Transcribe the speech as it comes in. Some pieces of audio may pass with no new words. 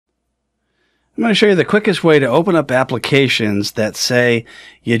I'm going to show you the quickest way to open up applications that say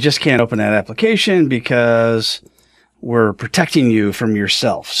you just can't open that application because we're protecting you from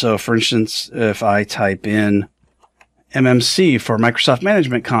yourself. So for instance, if I type in MMC for Microsoft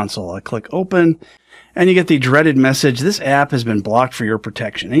Management Console, I click open, and you get the dreaded message, this app has been blocked for your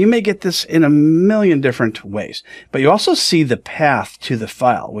protection. And you may get this in a million different ways, but you also see the path to the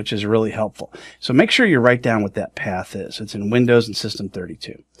file, which is really helpful. So make sure you write down what that path is. It's in Windows and System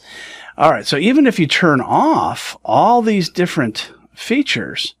 32. All right, so even if you turn off all these different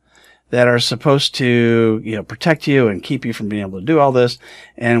features that are supposed to, protect you and keep you from being able to do all this,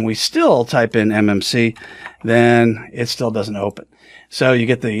 and we still type in MMC, then it still doesn't open. So you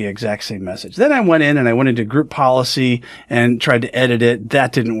get the exact same message. Then I went in and I went into group policy and tried to edit it.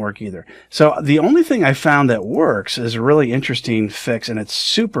 That didn't work either. So the only thing I found that works is a really interesting fix, and it's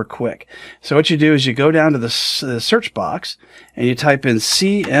super quick. So what you do is you go down to the search box and you type in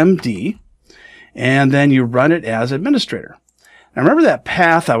CMD, and then you run it as administrator. Now remember that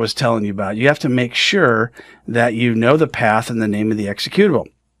path I was telling you about. You have to make sure that you know the path and the name of the executable.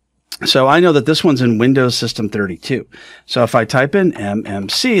 So I know that this one's in Windows System 32. So if I type in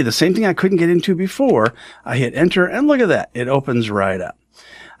MMC, the same thing I couldn't get into before, I hit enter, and look at that. It opens right up.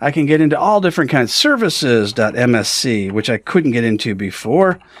 I can get into all different kinds of services.msc, which I couldn't get into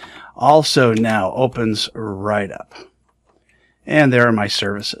before. Also now opens right up. And there are my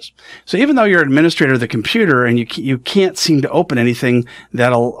services. So even though you're an administrator of the computer and you can't seem to open anything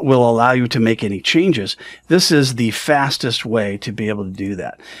that will allow you to make any changes, this is the fastest way to be able to do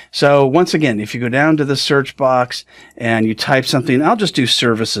that. So once again, if you go down to the search box and you type something, I'll just do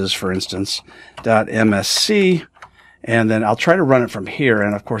services, for instance, .msc, and then I'll try to run it from here,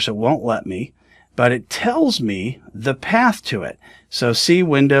 and of course it won't let me, but it tells me the path to it. So C,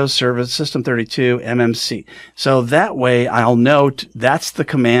 Windows, Service, System 32, MMC. So that way I'll know that's the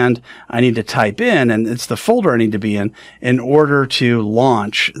command I need to type in, and it's the folder I need to be in order to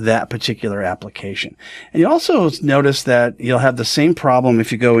launch that particular application. And you also notice that you'll have the same problem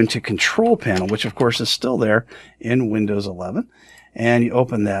if you go into Control Panel, which of course is still there in Windows 11. And you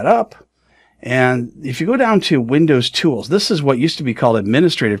open that up. And if you go down to Windows Tools, this is what used to be called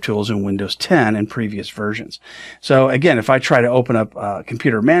Administrative Tools in Windows 10 and previous versions. So again, if I try to open up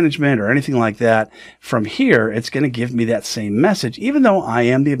computer management or anything like that from here, it's going to give me that same message, even though I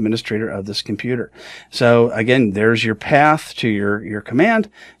am the administrator of this computer. So again, there's your path to your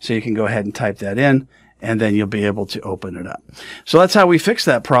command. So you can go ahead and type that in, and then you'll be able to open it up. So that's how we fix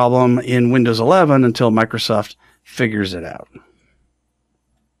that problem in Windows 11 until Microsoft figures it out.